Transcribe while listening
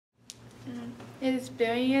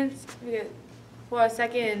Experience for a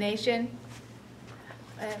second in the nation.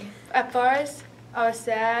 At first, I was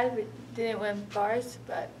sad we didn't win first,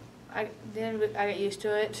 but I got used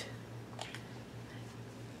to it.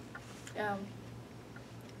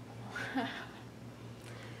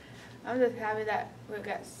 I'm just happy that we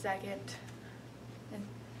got second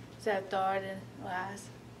instead of third and last.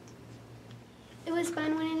 It was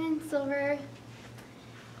fun winning in silver,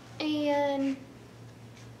 and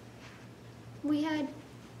we had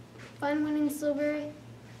fun winning silver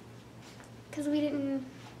because we didn't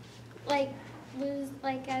lose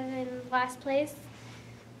as in last place.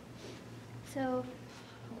 So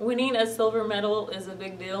winning a silver medal is a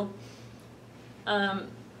big deal.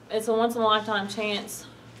 It's a once-in-a-lifetime chance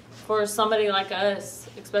for somebody like us,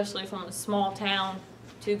 especially from a small town,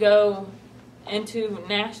 to go into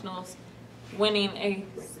nationals to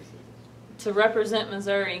represent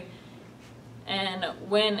Missouri and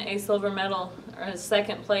win a silver medal or a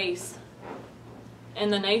second place in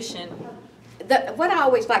the nation. What I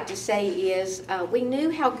always like to say is we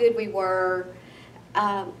knew how good we were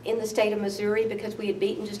in the state of Missouri because we had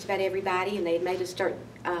beaten just about everybody, and they had made us start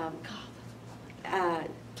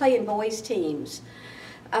playing boys teams.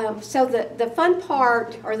 So the fun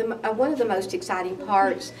part, or one of the most exciting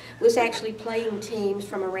parts, was actually playing teams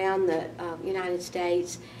from around the United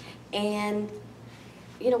States. And,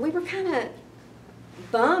 you know, we were kind of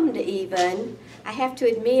bummed even, I have to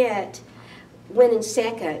admit, winning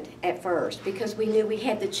second at first because we knew we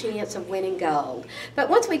had the chance of winning gold. But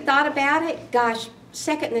once we thought about it, gosh,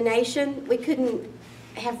 second in the nation, we couldn't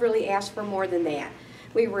have really asked for more than that.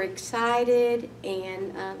 We were excited,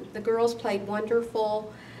 and the girls played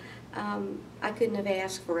wonderful. I couldn't have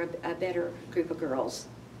asked for a better group of girls.